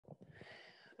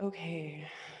Okay.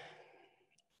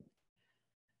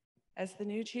 As the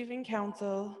new Chief in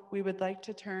Council, we would like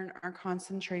to turn our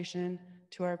concentration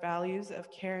to our values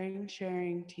of caring,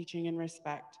 sharing, teaching, and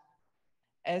respect.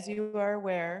 As you are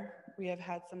aware, we have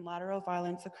had some lateral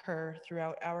violence occur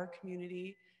throughout our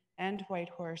community and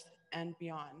Whitehorse and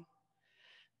beyond.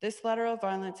 This lateral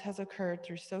violence has occurred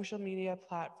through social media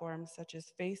platforms such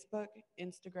as Facebook,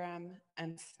 Instagram,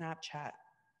 and Snapchat.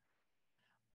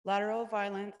 Lateral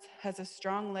violence has a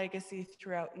strong legacy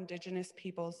throughout Indigenous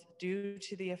peoples due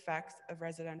to the effects of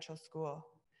residential school.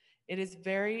 It is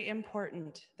very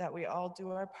important that we all do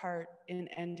our part in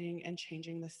ending and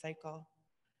changing this cycle.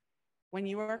 When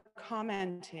you are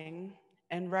commenting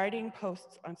and writing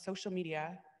posts on social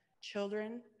media,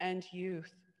 children and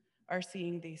youth are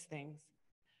seeing these things.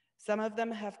 Some of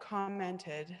them have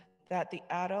commented that the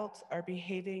adults are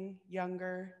behaving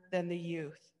younger than the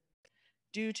youth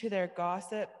due to their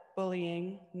gossip,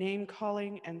 bullying,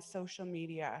 name-calling, and social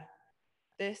media.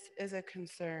 This is a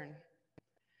concern.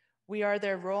 We are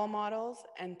their role models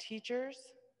and teachers,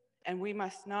 and we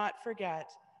must not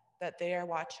forget that they are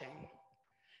watching.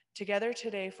 Together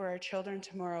today for our children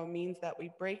tomorrow means that we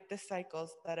break the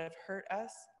cycles that have hurt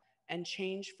us and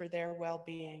change for their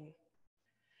well-being.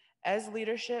 As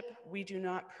leadership, we do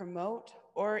not promote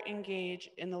or engage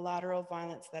in the lateral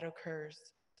violence that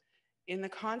occurs. In the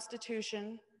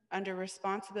Constitution, under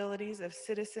Responsibilities of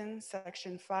Citizens,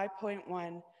 Section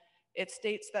 5.1, it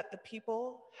states that the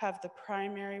people have the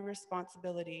primary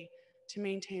responsibility to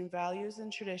maintain values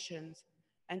and traditions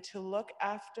and to look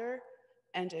after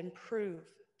and improve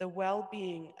the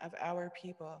well-being of our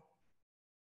people.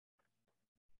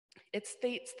 It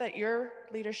states that your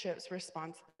leadership's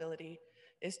responsibility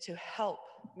is to help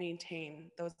maintain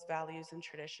those values and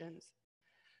traditions.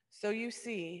 So you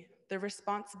see, the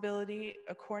responsibility,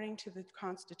 according to the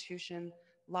Constitution,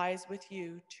 lies with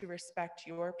you to respect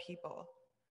your people.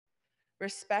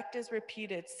 Respect is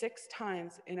repeated 6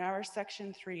 times in our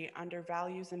Section 3 under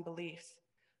Values and Beliefs.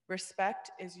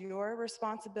 Respect is your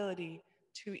responsibility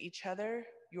to each other,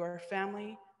 your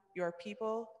family, your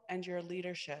people, and your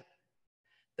leadership.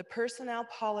 The personnel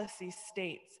policy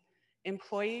states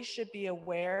employees should be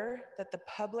aware that the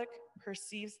public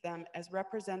perceives them as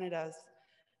representatives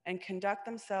and conduct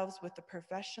themselves with the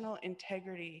professional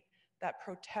integrity that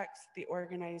protects the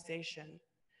organization.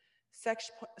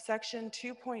 Section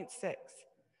 2.6,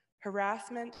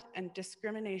 harassment and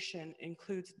discrimination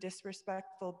includes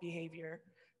disrespectful behavior,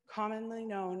 commonly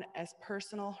known as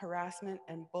personal harassment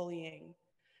and bullying,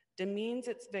 demeans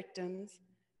its victims,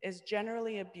 is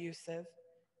generally abusive,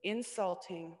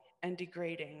 insulting, and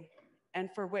degrading,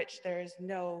 and for which there is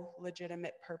no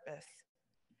legitimate purpose.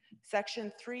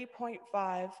 Section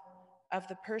 3.5 of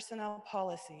the Personnel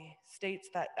Policy states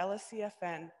that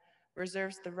LSCFN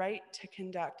reserves the right to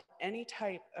conduct any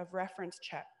type of reference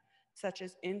check, such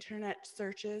as internet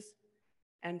searches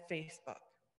and Facebook.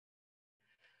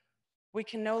 We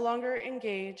can no longer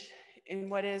engage in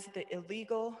what is the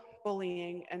illegal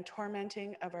bullying and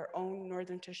tormenting of our own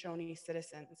Northern Shoshone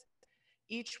citizens.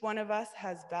 Each one of us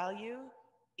has value.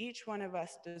 Each one of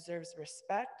us deserves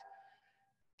respect.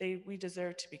 We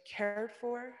deserve to be cared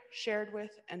for, shared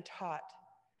with, and taught.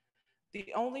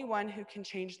 The only one who can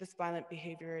change this violent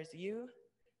behavior is you.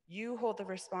 You hold the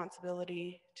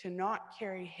responsibility to not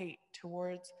carry hate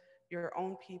towards your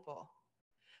own people.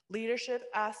 Leadership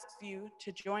asks you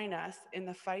to join us in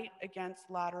the fight against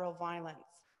lateral violence.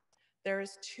 There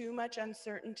is too much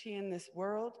uncertainty in this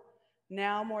world.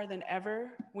 Now more than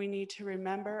ever, we need to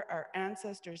remember our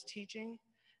ancestors' teaching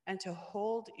and to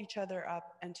hold each other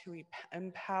up and to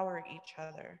empower each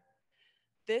other.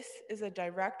 This is a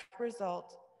direct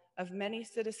result of many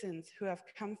citizens who have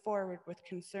come forward with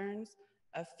concerns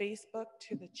of Facebook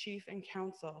to the Chief and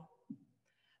Council.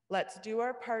 Let's do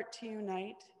our part to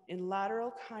unite in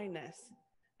lateral kindness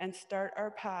and start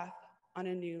our path on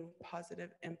a new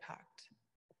positive impact.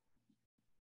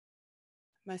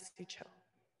 Masicho.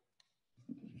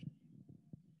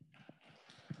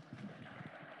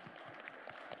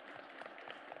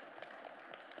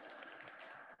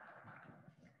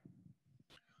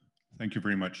 Thank you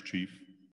very much, Chief.